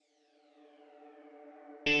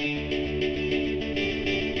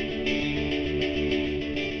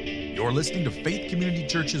You're listening to Faith Community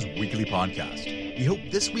Church's weekly podcast. We hope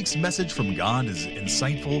this week's message from God is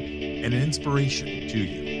insightful and an inspiration to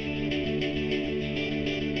you.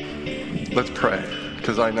 Let's pray,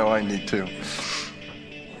 because I know I need to.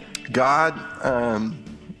 God,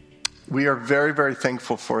 we are very, very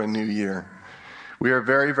thankful for a new year. We are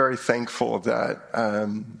very, very thankful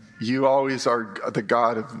that you always are the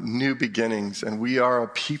God of new beginnings, and we are a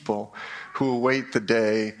people who await the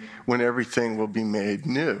day when everything will be made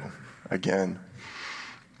new again.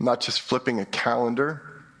 Not just flipping a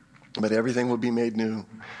calendar, but everything will be made new.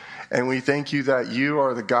 And we thank you that you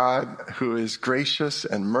are the God who is gracious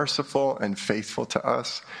and merciful and faithful to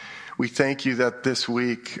us. We thank you that this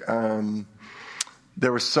week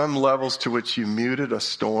there were some levels to which you muted a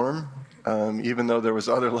storm, even though there was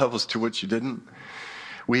other levels to which you didn't.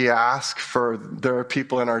 We ask there are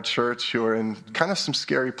people in our church who are in kind of some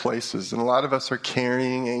scary places, and a lot of us are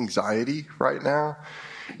carrying anxiety right now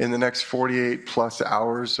in the next 48 plus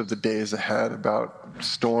hours of the days ahead about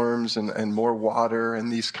storms and more water and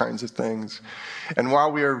these kinds of things. And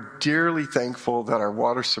while we are dearly thankful that our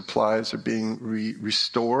water supplies are being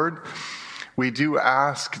restored, we do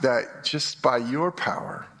ask that just by your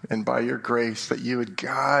power and by your grace that you would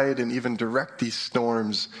guide and even direct these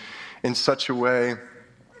storms in such a way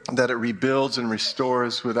that it rebuilds and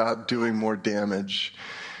restores without doing more damage.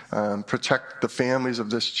 Protect the families of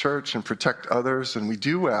this church and protect others. And we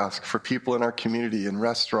do ask for people in our community and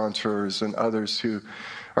restaurateurs and others who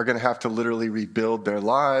are going to have to literally rebuild their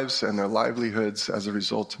lives and their livelihoods as a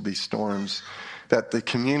result of these storms, that the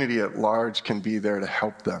community at large can be there to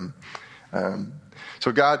help them.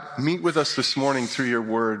 So God, meet with us this morning through your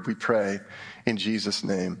word, we pray. In Jesus'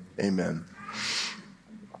 name, amen.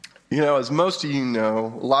 You know, as most of you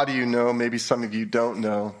know, a lot of you know, maybe some of you don't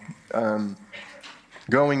know,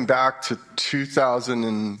 going back to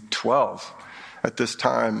 2012, at this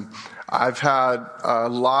time, I've had a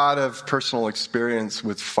lot of personal experience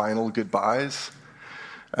with final goodbyes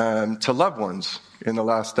to loved ones in the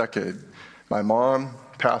last decade. My mom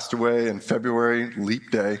passed away in February.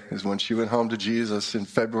 Leap Day is when she went home to Jesus in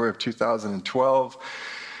February of 2012.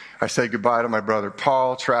 I said goodbye to my brother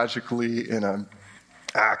Paul, tragically in an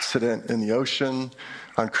accident in the ocean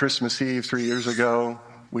on Christmas Eve 3 years ago.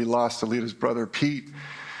 We lost Alita's brother Pete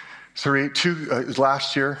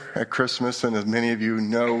last year at Christmas, and as many of you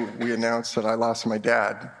know, we announced that I lost my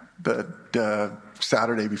dad the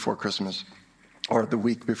Saturday before Christmas, or the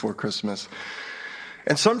week before Christmas.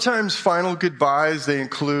 And sometimes final goodbyes, they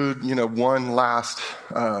include, one last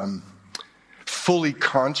fully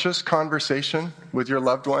conscious conversation with your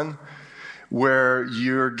loved one, where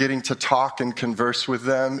you're getting to talk and converse with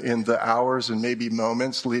them in the hours and maybe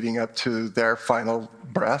moments leading up to their final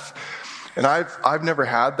breath. And I've never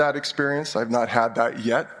had that experience. I've not had that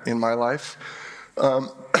yet in my life.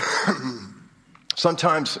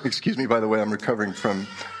 Sometimes, excuse me, by the way, I'm recovering from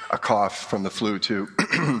a cough from the flu too.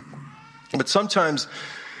 But sometimes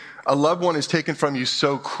a loved one is taken from you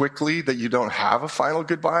so quickly that you don't have a final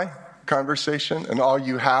goodbye conversation, and all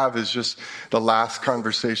you have is just the last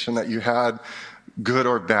conversation that you had, good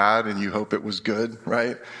or bad, and you hope it was good,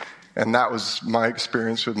 right? And that was my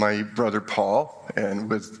experience with my brother Paul and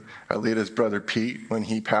with Alita's brother Pete when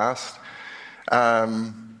he passed.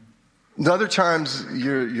 The other times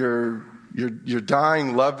your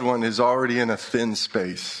dying loved one is already in a thin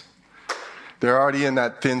space. They're already in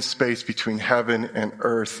that thin space between heaven and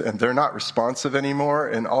earth, and they're not responsive anymore,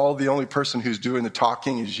 and the only person who's doing the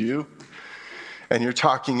talking is you. And you're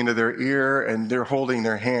talking into their ear, and they're holding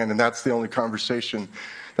their hand, and that's the only conversation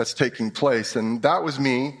that's taking place. And that was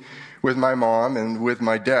me with my mom and with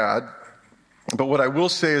my dad. But what I will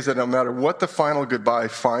say is that no matter what the final goodbye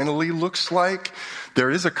finally looks like,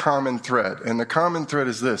 there is a common thread. And the common thread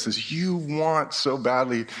is this, is you want so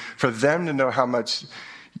badly for them to know how much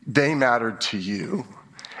they mattered to you.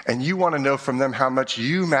 And you want to know from them how much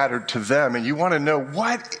you mattered to them. And you want to know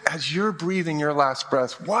what, as you're breathing your last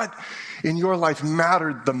breath, what in your life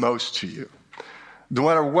mattered the most to you. No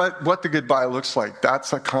matter what the goodbye looks like,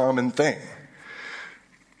 that's a common thing.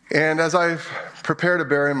 And as I prepare to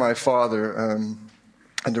bury my father and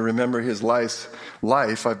to remember his life,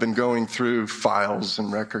 I've been going through files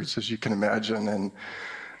and records, as you can imagine. And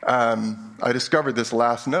I discovered this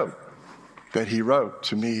last note that he wrote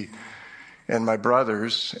to me and my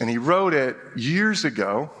brothers. And he wrote it years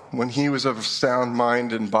ago when he was of sound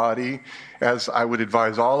mind and body, as I would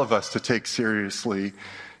advise all of us to take seriously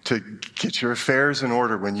to get your affairs in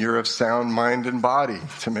order when you're of sound mind and body,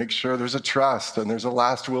 to make sure there's a trust and there's a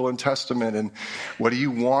last will and testament. And what do you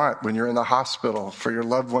want when you're in the hospital for your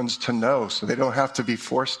loved ones to know so they don't have to be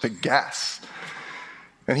forced to guess?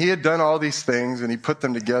 And he had done all these things, and he put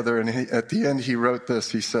them together, and at the end he wrote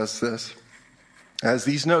this. He says this: as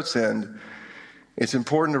these notes end, it's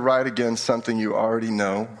important to write again something you already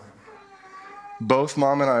know. Both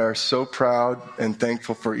Mom and I are so proud and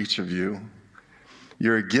thankful for each of you.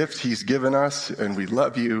 You're a gift he's given us, and we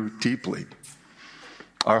love you deeply.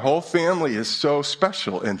 Our whole family is so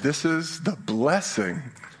special, and this is the blessing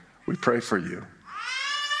we pray for you.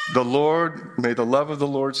 May the love of the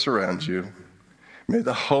Lord surround you. May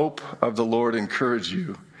the hope of the Lord encourage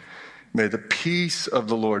you. May the peace of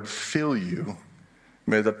the Lord fill you.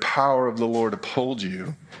 May the power of the Lord uphold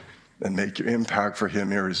you and make your impact for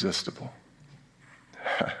him irresistible.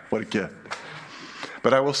 What a gift.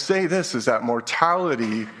 But I will say this, is that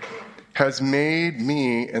mortality has made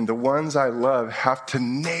me and the ones I love have to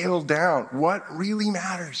nail down what really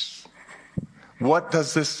matters. What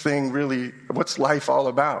does this thing really, what's life all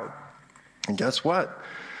about? And guess what?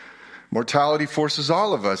 Mortality forces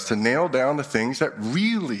all of us to nail down the things that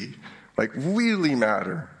really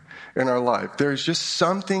matter in our life. There's just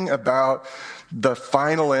something about the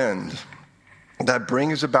final end that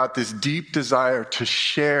brings about this deep desire to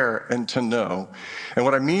share and to know. And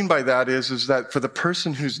what I mean by that is that for the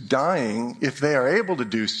person who's dying, if they are able to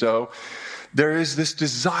do so, there is this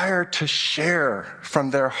desire to share from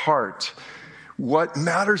their heart what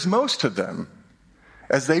matters most to them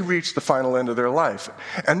as they reach the final end of their life.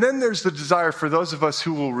 And then there's the desire for those of us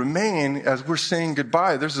who will remain as we're saying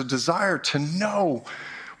goodbye. There's a desire to know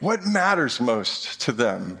what matters most to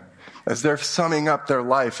them as they're summing up their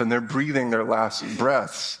life and they're breathing their last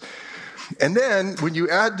breaths. And then when you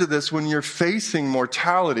add to this, when you're facing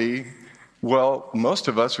mortality, well, most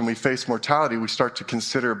of us, when we face mortality, we start to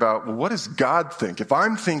consider about, well, what does God think? If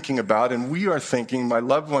I'm thinking about, and we are thinking, my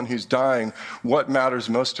loved one who's dying, what matters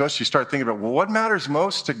most to us? You start thinking about, well, what matters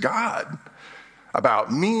most to God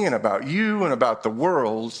about me and about you and about the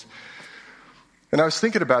world? And I was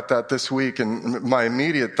thinking about that this week, and my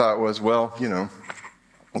immediate thought was, well,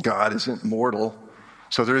 God isn't mortal,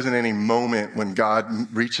 so there isn't any moment when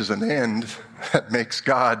God reaches an end that makes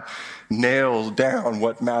God nail down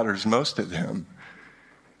what matters most to him.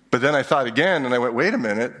 But then I thought again, and I went, wait a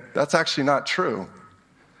minute, that's actually not true.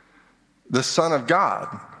 The Son of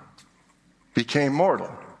God became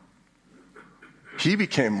mortal. He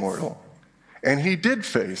became mortal, and he did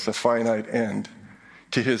face a finite end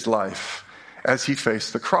to his life as he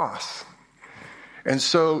faced the cross. And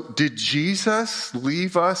so did Jesus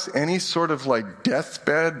leave us any sort of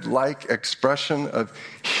deathbed-like expression of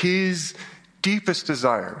his deepest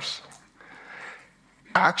desires?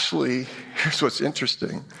 Actually, here's what's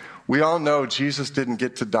interesting. We all know Jesus didn't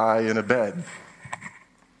get to die in a bed.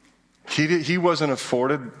 He wasn't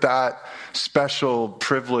afforded that special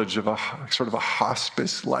privilege of a sort of a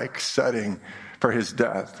hospice-like setting for his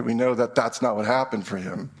death. We know that that's not what happened for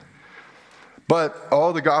him. But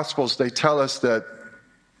all the Gospels, they tell us that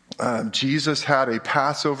Jesus had a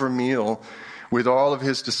Passover meal with all of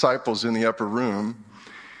his disciples in the upper room.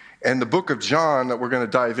 And the book of John that we're going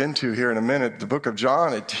to dive into here in a minute, the book of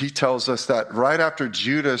John, he tells us that right after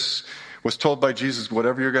Judas was told by Jesus,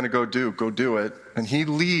 whatever you're going to go do it. And he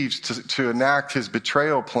leaves to enact his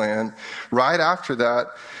betrayal plan. Right after that,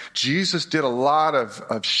 Jesus did a lot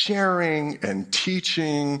of sharing and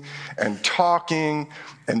teaching and talking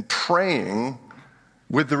and praying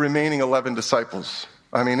with the remaining 11 disciples.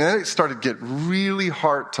 I mean, then it started to get really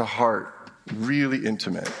heart to heart, really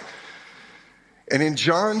intimate. And in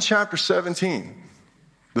John chapter 17,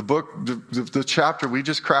 the book, the chapter we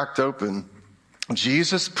just cracked open,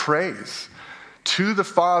 Jesus prays to the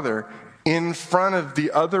Father in front of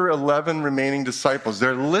the other 11 remaining disciples.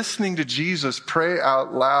 They're listening to Jesus pray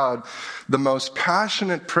out loud the most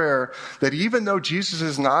passionate prayer that even though Jesus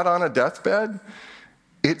is not on a deathbed,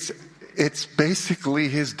 it's basically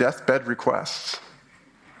his deathbed requests.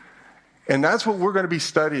 And that's what we're going to be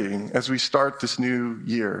studying as we start this new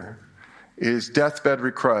year, is deathbed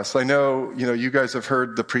requests. I know, you guys have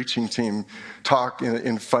heard the preaching team talk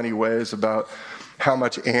in funny ways about how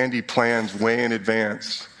much Andy plans way in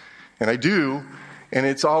advance. And I do, and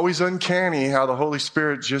it's always uncanny how the Holy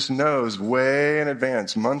Spirit just knows way in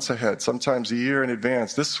advance, months ahead, sometimes a year in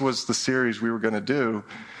advance. This was the series we were going to do,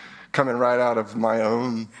 coming right out of my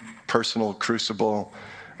own personal crucible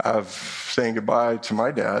of saying goodbye to my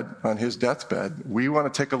dad on his deathbed. We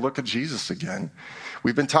want to take a look at Jesus again.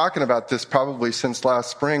 We've been talking about this probably since last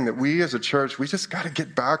spring, that we as a church, we just got to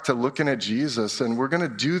get back to looking at Jesus. And we're going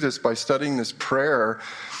to do this by studying this prayer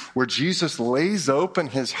where Jesus lays open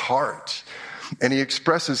his heart and he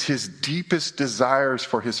expresses his deepest desires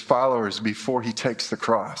for his followers before he takes the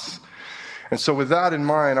cross. And so with that in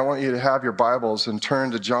mind, I want you to have your Bibles and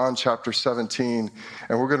turn to John chapter 17,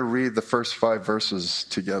 and we're going to read the first 5 verses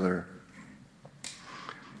together.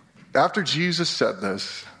 After Jesus said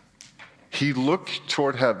this, he looked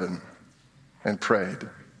toward heaven and prayed,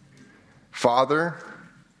 "Father,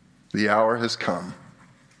 the hour has come.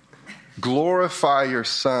 Glorify your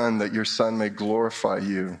Son, that your Son may glorify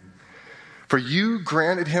you. For you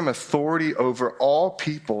granted him authority over all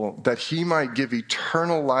people, that he might give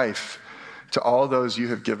eternal life to all those you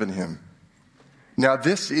have given him. Now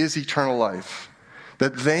this is eternal life,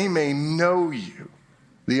 that they may know you,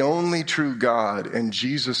 the only true God, and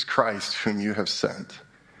Jesus Christ, whom you have sent.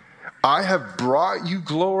 I have brought you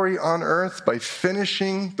glory on earth by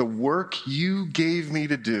finishing the work you gave me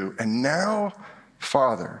to do. And now,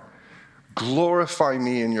 Father, glorify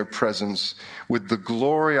me in your presence with the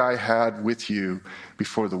glory I had with you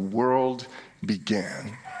before the world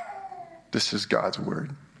began." This is God's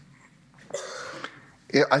word.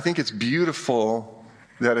 I think it's beautiful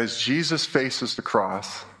that as Jesus faces the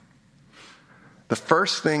cross, the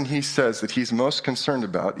first thing he says that he's most concerned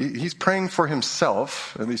about, he's praying for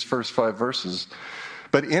himself in these first 5 verses,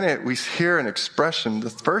 but in it we hear an expression. The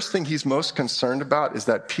first thing he's most concerned about is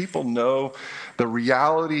that people know the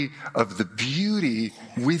reality of the beauty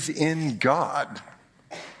within God.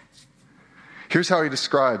 Here's how he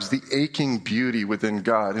describes the aching beauty within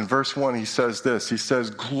God. In verse 1, he says this. He says,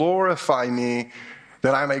 "Glorify me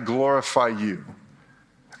that I may glorify you."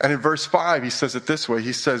 And in verse 5, he says it this way.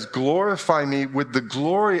 He says, "Glorify me with the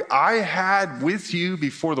glory I had with you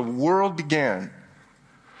before the world began."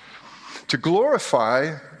 To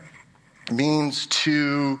glorify means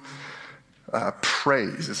to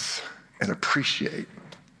praise and appreciate,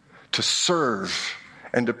 to serve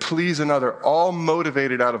and to please another, all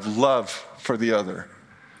motivated out of love for the other.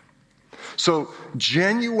 So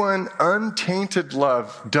genuine, untainted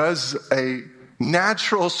love does a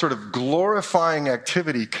natural sort of glorifying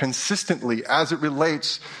activity consistently as it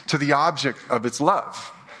relates to the object of its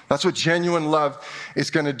love. That's what genuine love is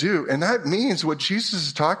going to do. And that means what Jesus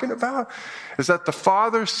is talking about is that the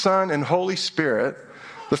Father, Son, and Holy Spirit,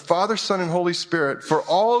 for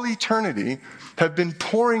all eternity have been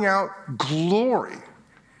pouring out glory,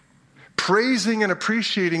 praising and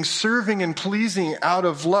appreciating, serving and pleasing out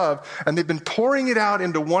of love. And they've been pouring it out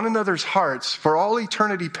into one another's hearts for all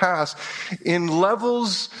eternity past in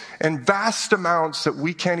levels and vast amounts that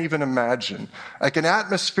we can't even imagine. Like an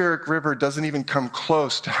atmospheric river doesn't even come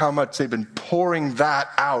close to how much they've been pouring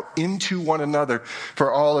that out into one another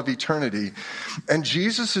for all of eternity. And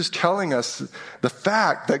Jesus is telling us the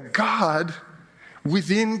fact that God,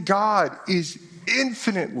 within God, is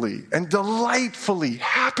infinitely and delightfully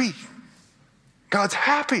happy. God's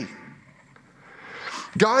happy.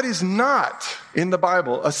 God is not, in the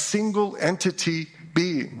Bible, a single entity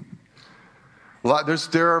being.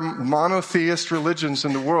 There are monotheist religions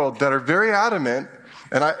in the world that are very adamant,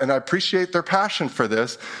 and I appreciate their passion for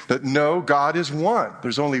this, that no, God is one.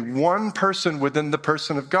 There's only one person within the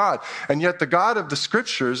person of God. And yet the God of the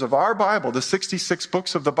scriptures, of our Bible, the 66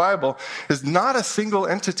 books of the Bible, is not a single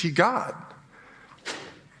entity God.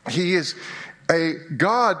 He is a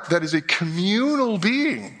God that is a communal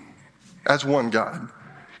being as one God.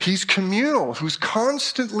 He's communal, who's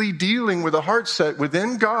constantly dealing with a heart set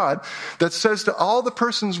within God that says to all the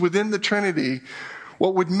persons within the Trinity,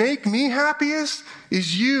 what would make me happiest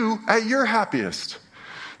is you at your happiest.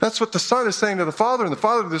 That's what the Son is saying to the Father, and the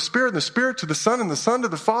Father to the Spirit, and the Spirit to the Son, and the Son to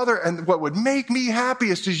the Father. And what would make me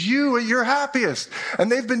happiest is you at your happiest. And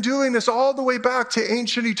they've been doing this all the way back to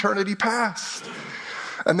ancient eternity past.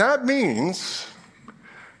 And that means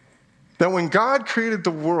that when God created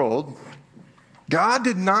the world, God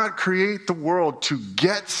did not create the world to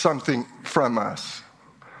get something from us.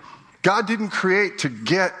 God didn't create to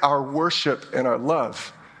get our worship and our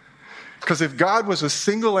love. Because if God was a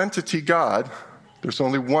single entity God, there's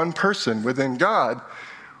only one person within God,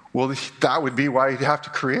 well, that would be why he'd have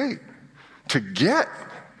to create. To get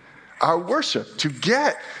our worship, to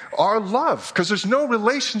get our love. Because there's no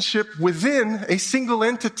relationship within a single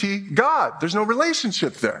entity God. There's no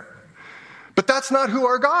relationship there. But that's not who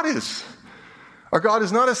our God is. Our God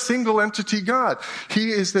is not a single entity God. He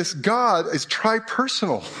is this God, is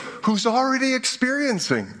tripersonal, who's already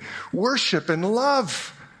experiencing worship and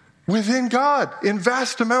love within God in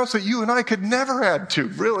vast amounts that you and I could never add to,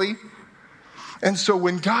 really. And so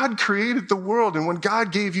when God created the world, and when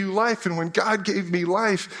God gave you life, and when God gave me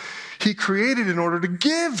life, he created in order to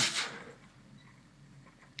give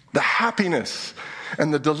the happiness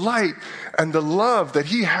and the delight and the love that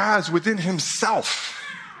he has within himself.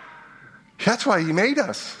 That's why he made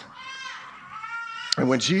us. And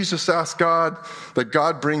when Jesus asked God that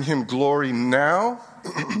God bring him glory now,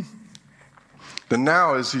 the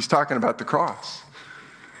now is he's talking about the cross.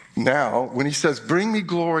 Now, when he says, bring me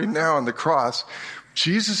glory now on the cross,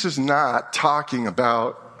 Jesus is not talking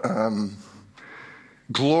about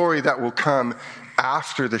glory that will come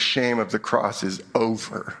after the shame of the cross is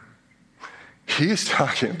over. He is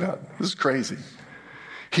talking about, this is crazy,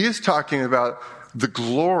 he is talking about the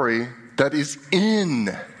glory that is in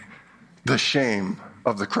the shame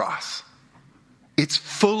of the cross. It's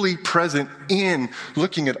fully present in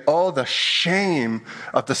looking at all the shame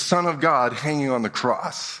of the Son of God hanging on the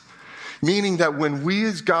cross. Meaning that when we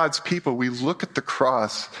as God's people, we look at the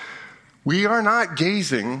cross, we are not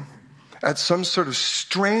gazing at some sort of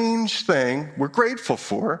strange thing we're grateful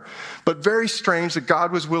for, but very strange that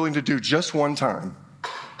God was willing to do just one time.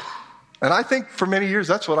 And I think for many years,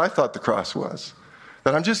 that's what I thought the cross was.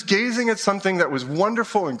 That I'm just gazing at something that was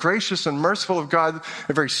wonderful and gracious and merciful of God,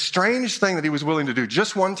 a very strange thing that he was willing to do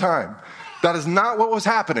just one time. That is not what was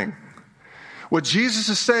happening. What Jesus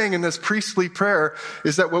is saying in this priestly prayer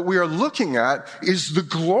is that what we are looking at is the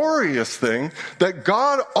glorious thing that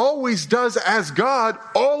God always does as God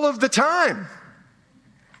all of the time.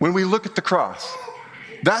 When we look at the cross,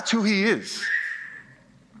 that's who he is.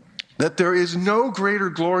 That there is no greater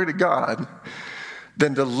glory to God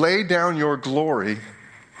than to lay down your glory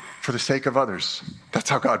for the sake of others. That's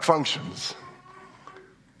how God functions.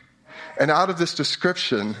 And out of this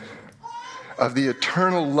description of the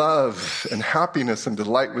eternal love and happiness and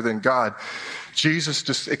delight within God, Jesus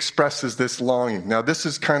just expresses this longing. Now, this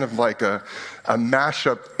is kind of like a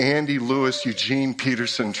mashup Andy Lewis, Eugene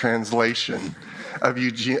Peterson translation of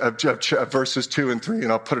verses 2 and 3,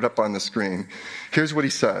 and I'll put it up on the screen. Here's what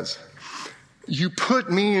he says. You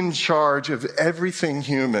put me in charge of everything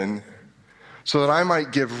human so that I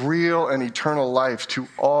might give real and eternal life to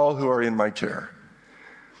all who are in my care.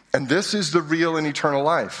 And this is the real and eternal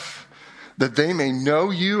life, that they may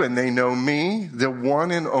know you and they know me, the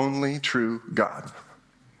one and only true God.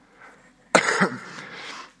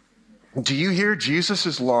 Do you hear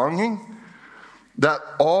Jesus' longing? That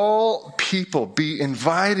all people be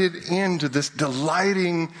invited into this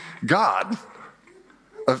delighting God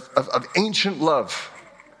of ancient love.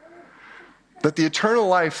 That the eternal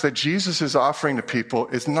life that Jesus is offering to people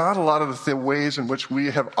is not a lot of the ways in which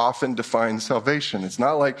we have often defined salvation. It's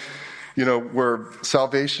not like, where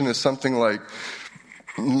salvation is something like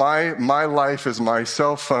my life is my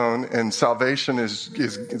cell phone and salvation is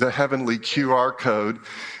the heavenly QR code,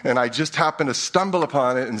 and I just happen to stumble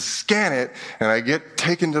upon it and scan it and I get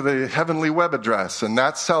taken to the heavenly web address, and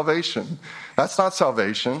that's salvation. That's not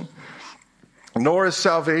salvation. Nor is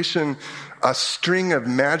salvation a string of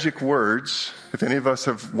magic words. If any of us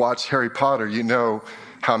have watched Harry Potter, you know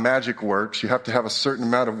how magic works. You have to have a certain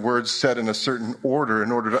amount of words said in a certain order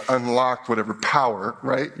in order to unlock whatever power,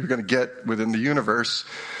 right, you're going to get within the universe.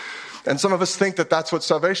 And some of us think that that's what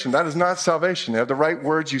salvation. That is not salvation. You have the right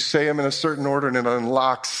words, you say them in a certain order, and it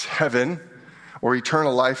unlocks heaven or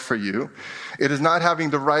eternal life for you. It is not having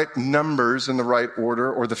the right numbers in the right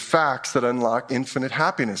order or the facts that unlock infinite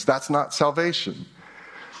happiness. That's not salvation.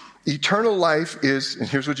 Eternal life is, and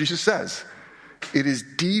here's what Jesus says, it is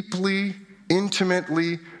deeply,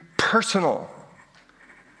 intimately personal.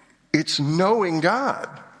 It's knowing God,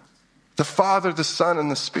 the Father, the Son, and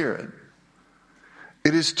the Spirit.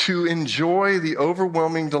 It is to enjoy the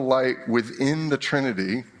overwhelming delight within the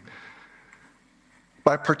Trinity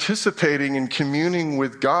by participating in communing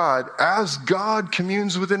with God as God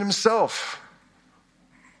communes within himself.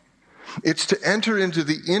 It's to enter into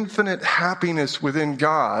the infinite happiness within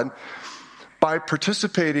God by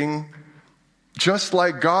participating just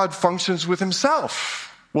like God functions with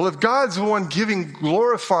himself. Well, if God's the one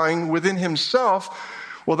glorifying within himself,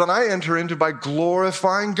 well, then I enter into by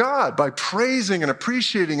glorifying God, by praising and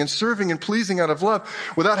appreciating and serving and pleasing out of love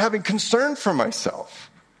without having concern for myself.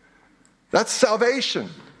 That's salvation.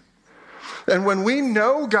 And when we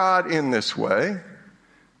know God in this way,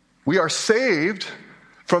 we are saved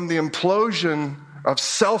from the implosion of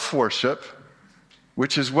self-worship,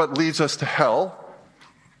 which is what leads us to hell.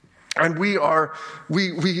 And we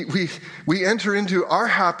enter into our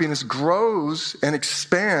happiness grows and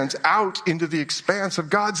expands out into the expanse of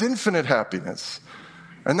God's infinite happiness.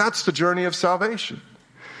 And that's the journey of salvation.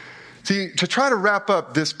 See, to try to wrap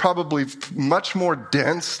up this probably much more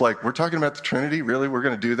dense, like we're talking about the Trinity, really? We're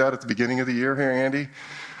going to do that at the beginning of the year here, Andy?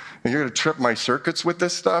 And you're going to trip my circuits with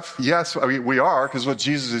this stuff? Yes, I mean, we are, because what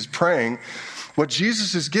Jesus is praying, what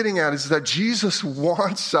Jesus is getting at is that Jesus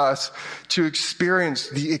wants us to experience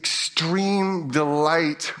the extreme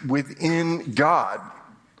delight within God.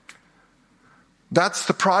 That's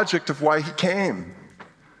the project of why he came,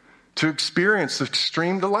 to experience the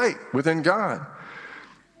extreme delight within God.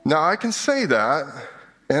 Now, I can say that,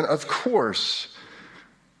 and of course,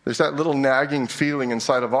 there's that little nagging feeling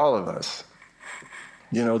inside of all of us,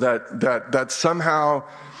 that somehow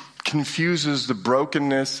confuses the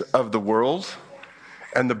brokenness of the world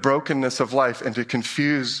and the brokenness of life, and to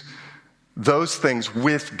confuse those things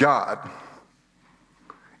with God.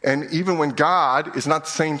 And even when God is not the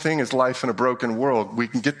same thing as life in a broken world, we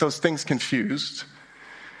can get those things confused.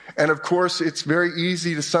 And of course, it's very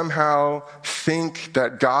easy to somehow think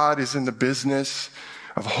that God is in the business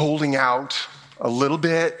of holding out a little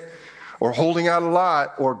bit or holding out a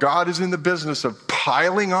lot, or God is in the business of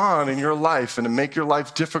piling on in your life and to make your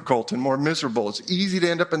life difficult and more miserable. It's easy to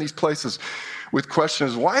end up in these places with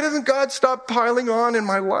questions. Why doesn't God stop piling on in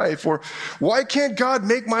my life? Or why can't God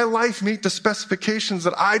make my life meet the specifications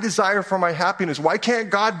that I desire for my happiness? Why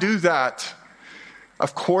can't God do that?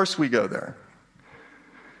 Of course we go there.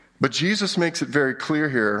 But Jesus makes it very clear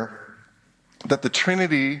here that the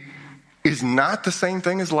Trinity is not the same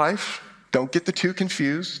thing as life. Don't get the two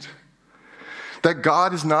confused. That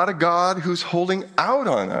God is not a God who's holding out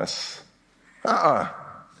on us.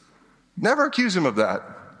 Never accuse him of that.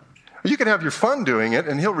 You can have your fun doing it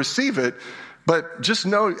and he'll receive it, but just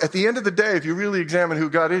know at the end of the day, if you really examine who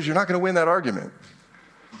God is, you're not going to win that argument.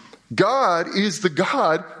 God is the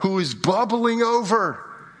God who is bubbling over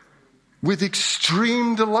with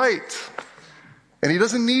extreme delight. And he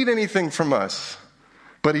doesn't need anything from us,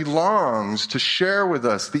 but he longs to share with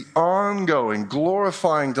us the ongoing,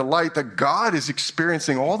 glorifying delight that God is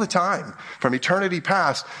experiencing all the time from eternity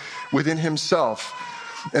past within himself.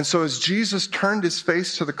 And so as Jesus turned his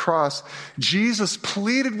face to the cross, Jesus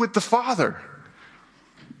pleaded with the Father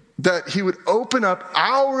that he would open up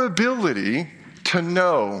our ability to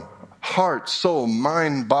know heart, soul,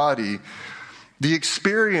 mind, body, the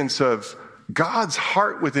experience of God's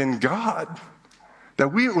heart within God. That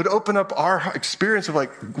we would open up our experience of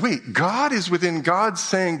like, wait, God is within God,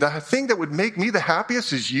 saying the thing that would make me the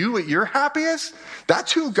happiest is you at your happiest?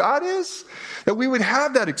 That's who God is? That we would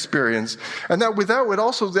have that experience. And that without it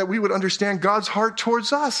also that we would understand God's heart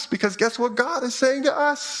towards us. Because guess what God is saying to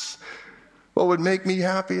us? What would make me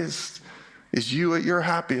happiest is you at your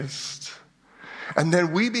happiest. And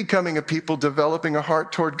then we becoming a people developing a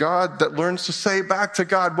heart toward God that learns to say back to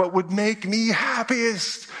God, what would make me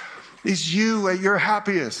happiest is you at your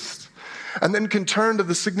happiest. And then can turn to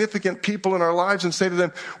the significant people in our lives and say to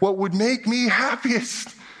them, what would make me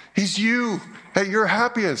happiest is you at your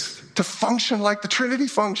happiest, to function like the Trinity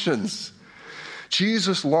functions.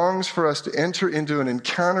 Jesus longs for us to enter into an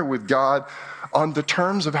encounter with God on the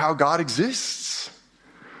terms of how God exists,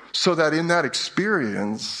 so that in that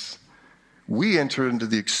experience, we enter into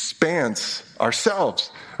the expanse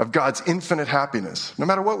ourselves of God's infinite happiness, no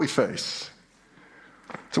matter what we face.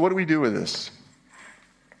 So what do we do with this?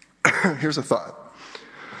 Here's a thought.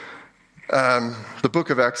 The book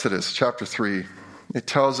of Exodus, chapter 3, it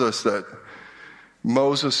tells us that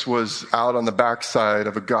Moses was out on the backside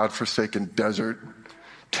of a God-forsaken desert,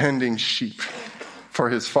 tending sheep for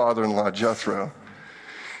his father-in-law, Jethro.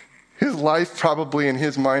 His life probably in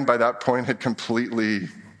his mind by that point had completely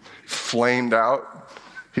flamed out.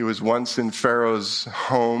 He was once in Pharaoh's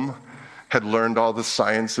home, had learned all the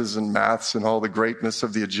sciences and maths and all the greatness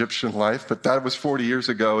of the Egyptian life, but that was 40 years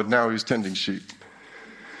ago, and now he's tending sheep.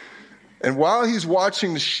 And while he's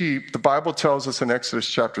watching the sheep, the Bible tells us in Exodus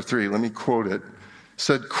chapter 3, let me quote it,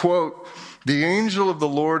 said, quote, "The angel of the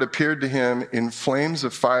Lord appeared to him in flames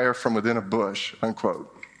of fire from within a bush,"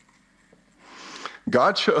 unquote.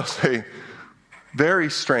 God chose a very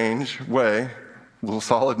strange way, we'll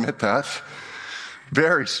all admit that,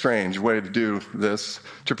 very strange way to do this,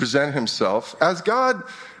 to present himself, as God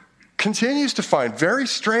continues to find very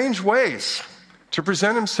strange ways to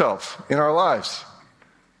present himself in our lives.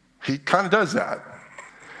 He kind of does that.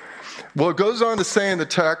 Well, it goes on to say in the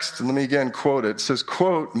text, and let me again quote it, it says,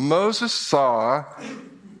 quote, "Moses saw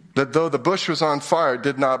that though the bush was on fire, it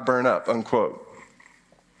did not burn up," unquote.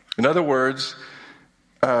 In other words,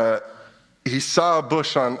 he saw a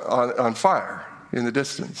bush on fire in the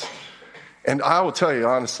distance. And I will tell you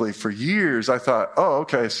honestly, for years I thought, oh,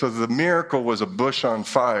 okay, so the miracle was a bush on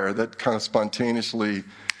fire that kind of spontaneously,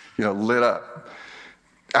 lit up.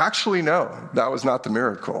 Actually, no, that was not the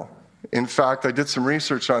miracle. In fact, I did some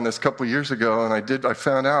research on this a couple of years ago, and I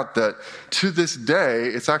found out that to this day,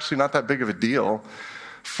 it's actually not that big of a deal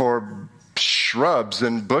for shrubs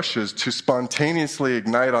and bushes to spontaneously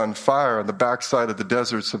ignite on fire on the backside of the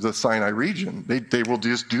deserts of the Sinai region. They will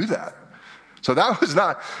just do that. So that was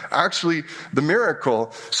not actually the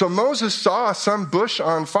miracle. So Moses saw some bush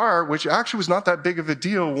on fire, which actually was not that big of a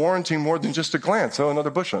deal, warranting more than just a glance. Oh,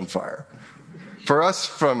 another bush on fire. For us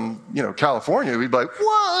from, California, we'd be like,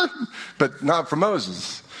 what? But not for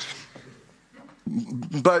Moses.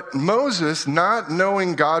 But Moses, not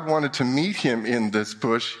knowing God wanted to meet him in this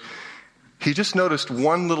bush, he just noticed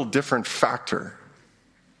one little different factor.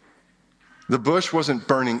 The bush wasn't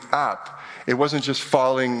burning up. It wasn't just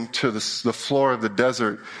falling to the floor of the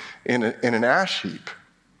desert in an ash heap.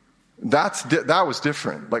 That was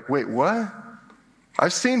different. Like, wait, what?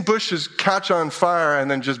 I've seen bushes catch on fire and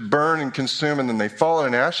then just burn and consume, and then they fall in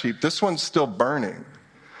an ash heap. This one's still burning.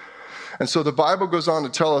 And so the Bible goes on to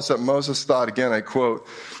tell us that Moses thought, again, I quote,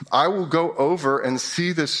 "I will go over and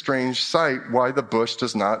see this strange sight, why the bush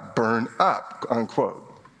does not burn up," unquote.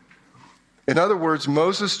 In other words,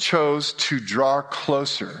 Moses chose to draw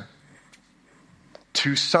closer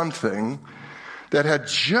to something that had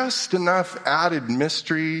just enough added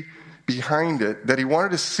mystery behind it that he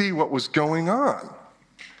wanted to see what was going on.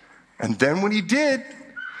 And then when he did,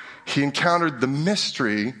 he encountered the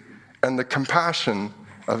mystery and the compassion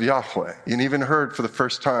of Yahweh. And even heard for the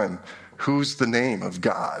first time, who's the name of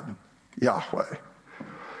God? Yahweh.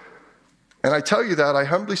 And I tell you that, I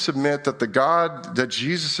humbly submit that the God that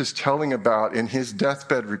Jesus is telling about in his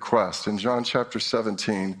deathbed request in John chapter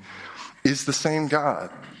 17 is the same God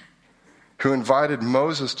who invited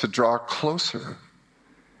Moses to draw closer.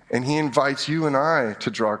 And he invites you and I to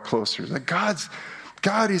draw closer. That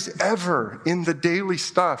God is ever in the daily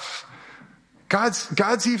stuff.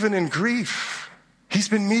 God's even in grief. He's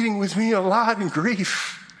been meeting with me a lot in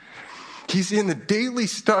grief. He's in the daily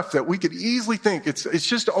stuff that we could easily think it's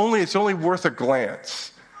only worth a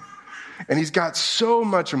glance. And he's got so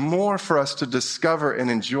much more for us to discover and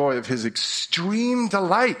enjoy of his extreme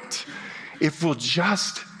delight if we'll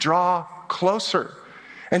just draw closer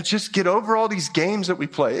and just get over all these games that we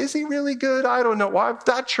play. Is he really good? I don't know. Why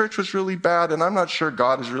that church was really bad, and I'm not sure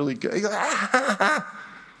God is really good.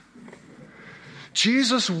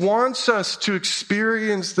 Jesus wants us to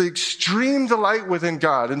experience the extreme delight within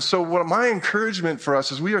God. And so what my encouragement for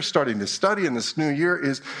us as we are starting to study in this new year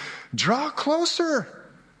is draw closer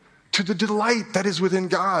to the delight that is within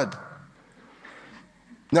God.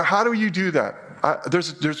 Now, how do you do that?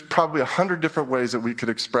 There's probably 100 different ways that we could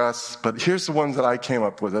express, but here's the ones that I came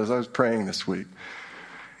up with as I was praying this week.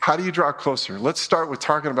 How do you draw closer? Let's start with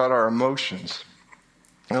talking about our emotions.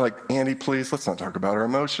 You're like, Andy, please, let's not talk about our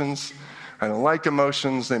emotions. I don't like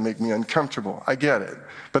emotions. They make me uncomfortable. I get it.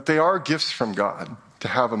 But they are gifts from God to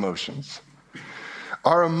have emotions.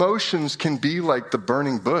 Our emotions can be like the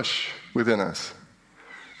burning bush within us,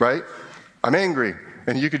 right? I'm angry.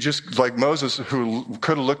 And you could just, like Moses, who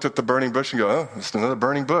could have looked at the burning bush and go, oh, just another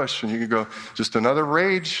burning bush. And you could go, just another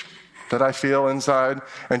rage that I feel inside,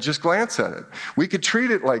 and just glance at it. We could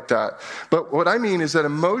treat it like that. But what I mean is that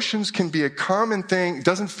emotions can be a common thing. It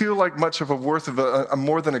doesn't feel like much of a worth of a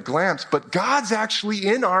more than a glance, but God's actually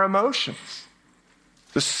in our emotions.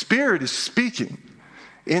 The Spirit is speaking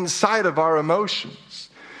inside of our emotions.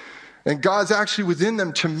 And God's actually within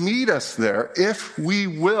them to meet us there if we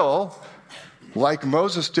will, like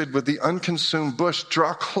Moses did with the unconsumed bush,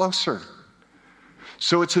 draw closer.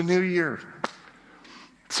 So it's a new year.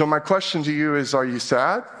 So my question to you is, are you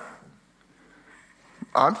sad?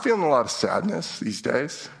 I'm feeling a lot of sadness these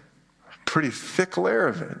days. Pretty thick layer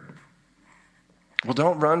of it. Well,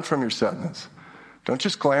 don't run from your sadness. Don't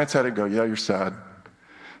just glance at it and go, yeah, you're sad.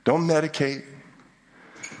 Don't medicate.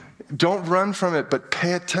 Don't run from it, but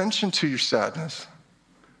pay attention to your sadness.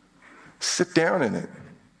 Sit down in it.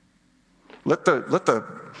 Let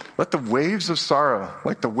the waves of sorrow,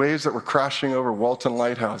 like the waves that were crashing over Walton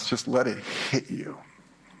Lighthouse, just let it hit you.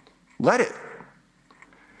 Let it.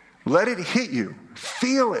 Let it hit you.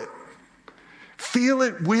 Feel it. Feel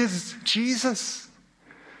it with Jesus.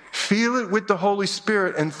 Feel it with the Holy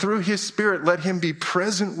Spirit, and through his Spirit, let him be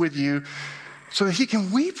present with you so that he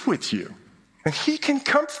can weep with you and he can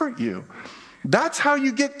comfort you. That's how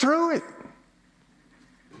you get through it.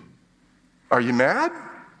 Are you mad?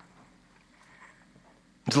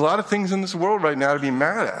 There's a lot of things in this world right now to be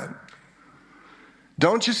mad at.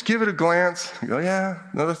 Don't just give it a glance. You go, yeah,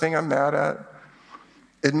 another thing I'm mad at.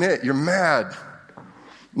 Admit you're mad.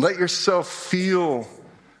 Let yourself feel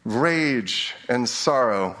rage and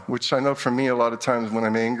sorrow, which I know for me a lot of times when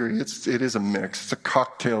I'm angry, it is a mix. It's a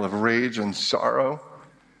cocktail of rage and sorrow.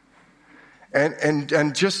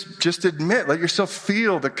 And just admit, let yourself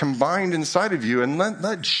feel the combined inside of you, and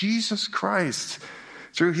let Jesus Christ,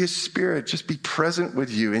 through his Spirit, just be present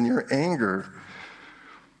with you in your anger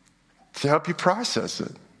to help you process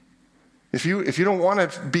it. If you don't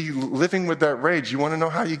want to be living with that rage, you want to know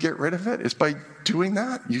how you get rid of it? It's by doing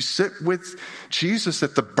that. You sit with Jesus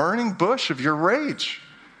at the burning bush of your rage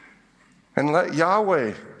and let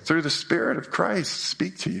Yahweh, through the Spirit of Christ,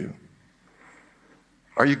 speak to you.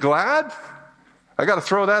 Are you glad? I got to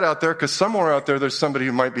throw that out there because somewhere out there's somebody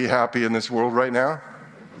who might be happy in this world right now.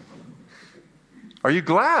 Are you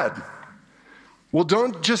glad? Well,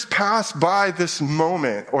 don't just pass by this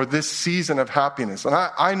moment or this season of happiness. And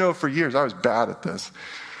I know for years I was bad at this.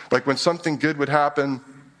 Like when something good would happen,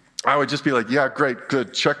 I would just be like, yeah, great,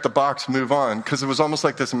 good, check the box, move on. Because it was almost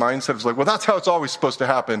like this mindset. It was like, well, that's how it's always supposed to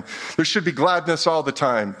happen. There should be gladness all the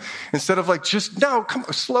time. Instead of like, no, come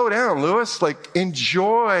on, slow down, Lewis. Like,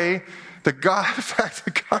 enjoy the fact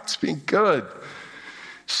that God's being good.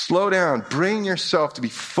 Slow down. Bring yourself to be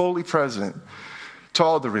fully present to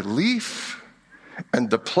all the relief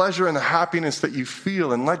and the pleasure and the happiness that you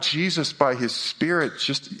feel, and let Jesus, by his Spirit,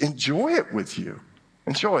 just enjoy it with you.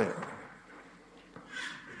 Enjoy it.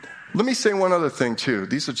 Let me say one other thing, too.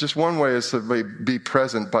 These are just one way is to be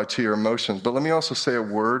present to your emotions. But let me also say a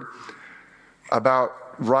word about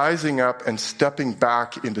rising up and stepping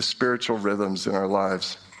back into spiritual rhythms in our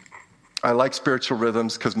lives. I like spiritual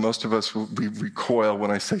rhythms because most of us, we recoil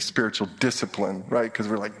when I say spiritual discipline, right? Because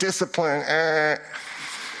we're like, discipline,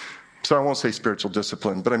 So I won't say spiritual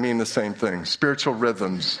discipline, but I mean the same thing. Spiritual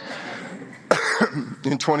rhythms.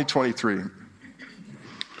 In 2023,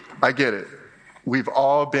 I get it. We've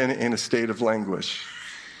all been in a state of languish.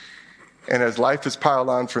 And as life has piled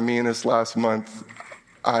on for me in this last month,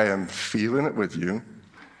 I am feeling it with you.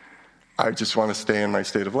 I just want to stay in my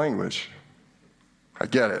state of languish. I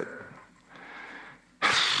get it.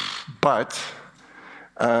 But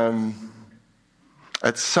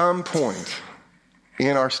at some point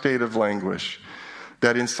in our state of languish,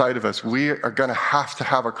 that inside of us, we are going to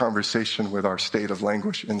have a conversation with our state of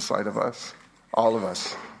languish inside of us, all of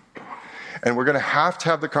us. And we're going to have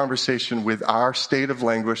the conversation with our state of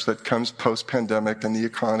languish that comes post-pandemic and the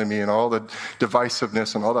economy and all the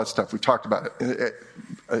divisiveness and all that stuff. We talked about it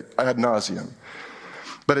ad nauseum.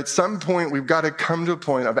 But at some point, we've got to come to a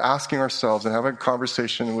point of asking ourselves and having a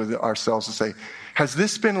conversation with ourselves and say, has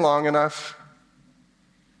this been long enough?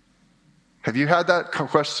 Have you had that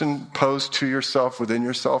question posed to yourself within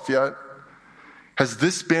yourself yet? Has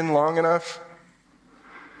this been long enough?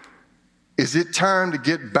 Is it time to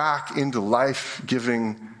get back into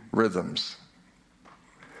life-giving rhythms?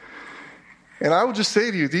 And I will just say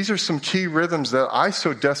to you, these are some key rhythms that I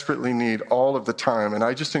so desperately need all of the time. And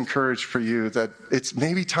I just encourage for you that it's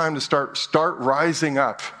maybe time to start rising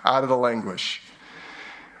up out of the languish.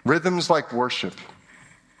 Rhythms like worship.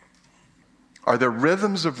 Are there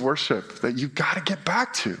rhythms of worship that you've got to get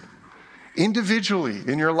back to individually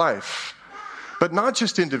in your life? But not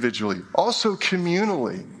just individually, also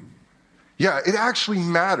communally. Yeah, it actually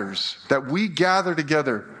matters that we gather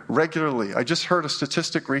together regularly. I just heard a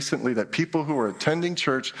statistic recently that people who are attending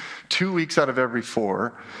church 2 weeks out of every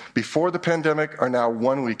 4 before the pandemic are now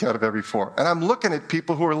 1 week out of every 4. And I'm looking at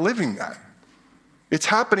people who are living that. It's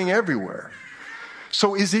happening everywhere.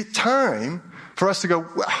 So is it time for us to go,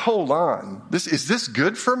 hold on, is this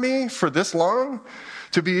good for me for this long?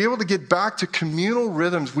 To be able to get back to communal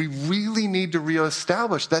rhythms we really need to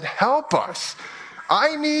reestablish that help us.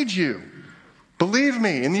 I need you. Believe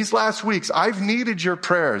me, in these last weeks, I've needed your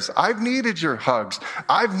prayers. I've needed your hugs.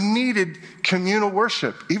 I've needed communal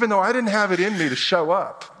worship, even though I didn't have it in me to show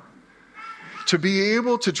up. To be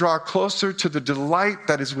able to draw closer to the delight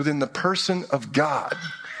that is within the person of God.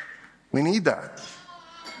 We need that.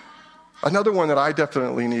 Another one that I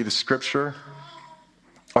definitely need is Scripture.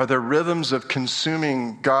 Are there rhythms of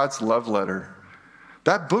consuming God's love letter?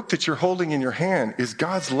 That book that you're holding in your hand is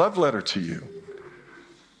God's love letter to you.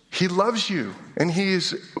 He loves you, and he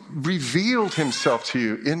has revealed himself to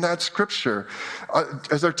you in that Scripture. Are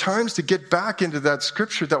there times to get back into that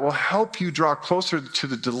Scripture that will help you draw closer to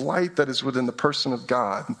the delight that is within the person of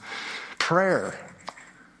God? Prayer.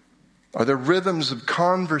 Are there rhythms of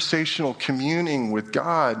conversational communing with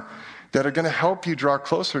God that are going to help you draw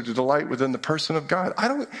closer to delight within the person of God?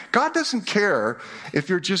 God doesn't care if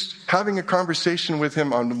you're just having a conversation with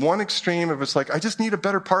him on one extreme, if it's like, I just need a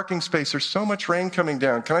better parking space. There's so much rain coming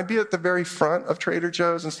down. Can I be at the very front of Trader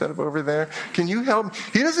Joe's instead of over there? Can you help?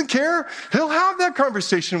 He doesn't care. He'll have that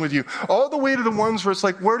conversation with you. All the way to the ones where it's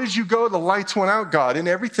like, where did you go? The lights went out, God, and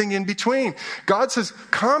everything in between. God says,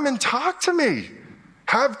 come and talk to me.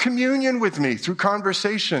 Have communion with me through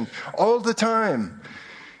conversation all the time.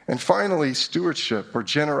 And finally, stewardship or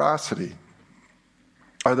generosity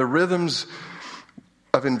are the rhythms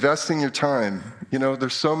of investing your time. You know,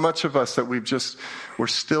 there's so much of us that we're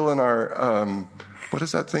still in our, what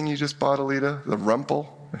is that thing you just bought, Alita? The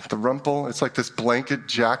rumple? It's like this blanket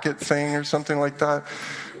jacket thing or something like that.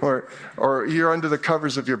 Or you're under the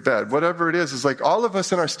covers of your bed. Whatever it is, it's like all of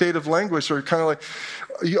us in our state of languish are kind of like,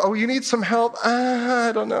 you need some help?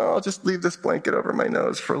 I don't know. I'll just leave this blanket over my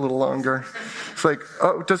nose for a little longer. It's like,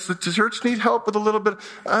 does the church need help with a little bit?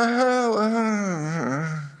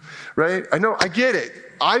 Right? I know, I get it.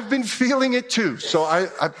 I've been feeling it too. So I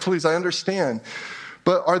understand.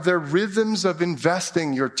 But are there rhythms of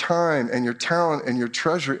investing your time and your talent and your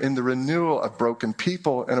treasure in the renewal of broken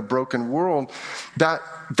people and a broken world?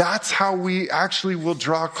 That's how we actually will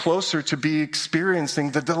draw closer to be experiencing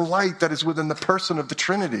the delight that is within the person of the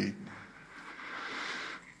Trinity.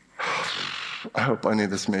 I hope any of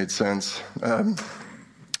this made sense. I'm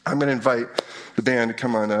going to invite the band to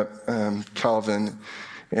come on up, Calvin,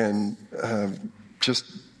 and you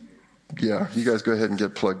guys go ahead and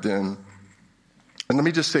get plugged in. And let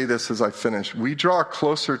me just say this as I finish. We draw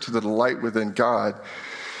closer to the delight within God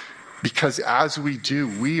because as we do,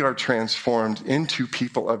 we are transformed into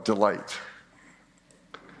people of delight.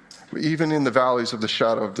 Even in the valleys of the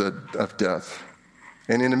shadow of death.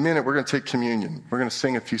 And in a minute, we're going to take communion. We're going to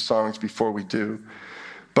sing a few songs before we do.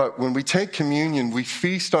 But when we take communion, we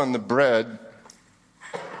feast on the bread.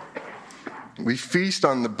 We feast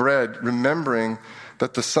on the bread, remembering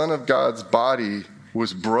that the Son of God's body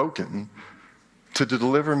was broken to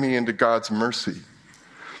deliver me into God's mercy,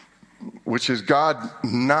 which is God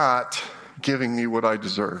not giving me what I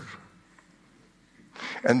deserve.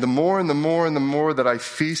 And the more and the more and the more that I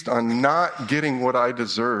feast on not getting what I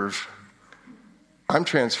deserve, I'm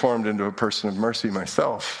transformed into a person of mercy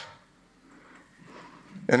myself.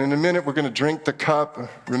 And in a minute, we're going to drink the cup,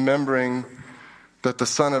 remembering that the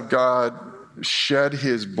Son of God shed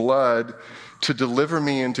his blood to deliver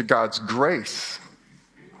me into God's grace,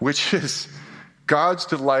 which is God's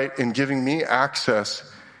delight in giving me access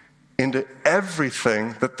into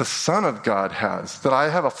everything that the Son of God has, that I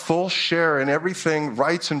have a full share in everything,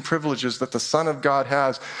 rights and privileges that the Son of God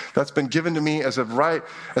has, that's been given to me as a right,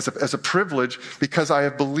 as a privilege, because I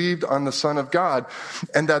have believed on the Son of God.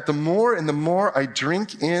 And that the more and the more I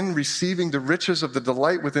drink in receiving the riches of the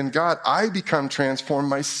delight within God, I become transformed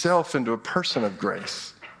myself into a person of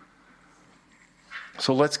grace.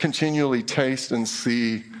 So let's continually taste and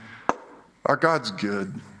see our God's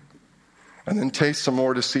good. And then taste some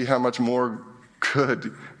more to see how much more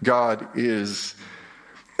good God is.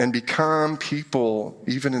 And become people,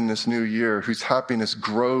 even in this new year, whose happiness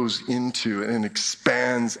grows into and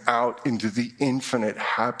expands out into the infinite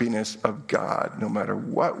happiness of God, no matter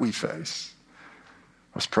what we face.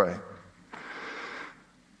 Let's pray.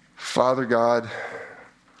 Father God,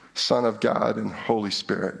 Son of God, and Holy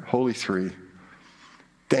Spirit, Holy Three,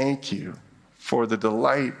 thank you for the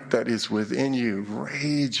delight that is within you,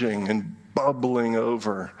 raging and bubbling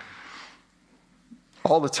over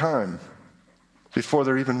all the time, before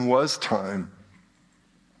there even was time.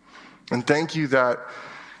 And thank you that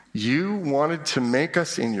you wanted to make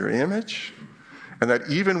us in your image, and that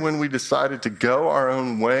even when we decided to go our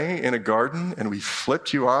own way in a garden and we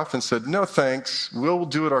flipped you off and said, no thanks, we'll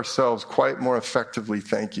do it ourselves quite more effectively,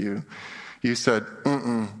 thank you. You said,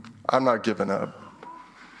 I'm not giving up.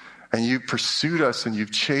 And you pursued us and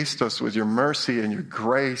you've chased us with your mercy and your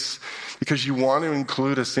grace because you want to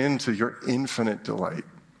include us into your infinite delight.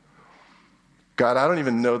 God, I don't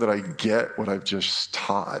even know that I get what I've just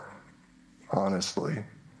taught, honestly.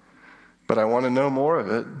 But I want to know more of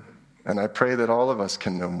it. And I pray that all of us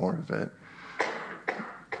can know more of it.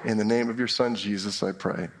 In the name of your Son, Jesus, I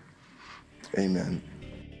pray. Amen.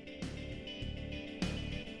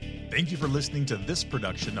 Thank you for listening to this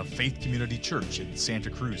production of Faith Community Church in Santa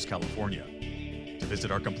Cruz, California. To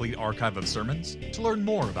visit our complete archive of sermons, to learn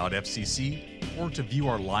more about FCC, or to view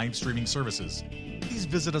our live streaming services, please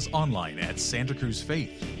visit us online at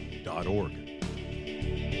santacruzfaith.org.